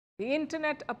The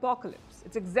internet apocalypse.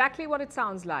 It's exactly what it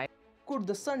sounds like. Could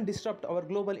the sun disrupt our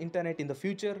global internet in the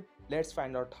future? Let's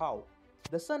find out how.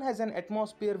 The sun has an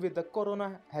atmosphere with the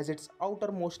corona as its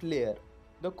outermost layer.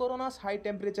 The corona's high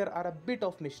temperature are a bit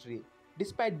of mystery.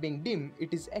 Despite being dim,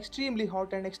 it is extremely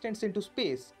hot and extends into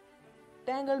space.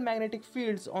 Tangled magnetic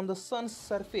fields on the sun's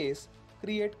surface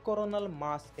create coronal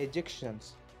mass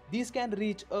ejections. These can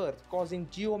reach Earth, causing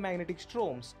geomagnetic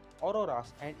storms,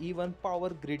 auroras, and even power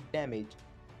grid damage.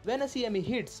 When a CME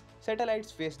hits,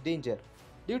 satellites face danger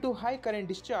due to high current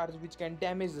discharge which can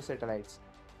damage the satellites.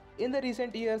 In the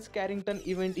recent years, Carrington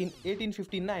event in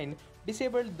 1859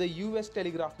 disabled the US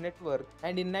telegraph network,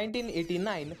 and in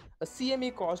 1989 a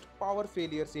CME caused power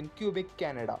failures in Quebec,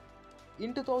 Canada.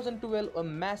 In 2012 a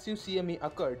massive CME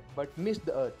occurred but missed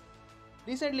the Earth.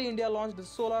 Recently India launched a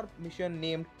solar mission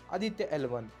named Aditya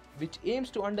L1 which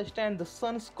aims to understand the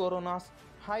sun's corona's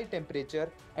high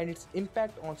temperature and its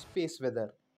impact on space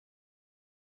weather.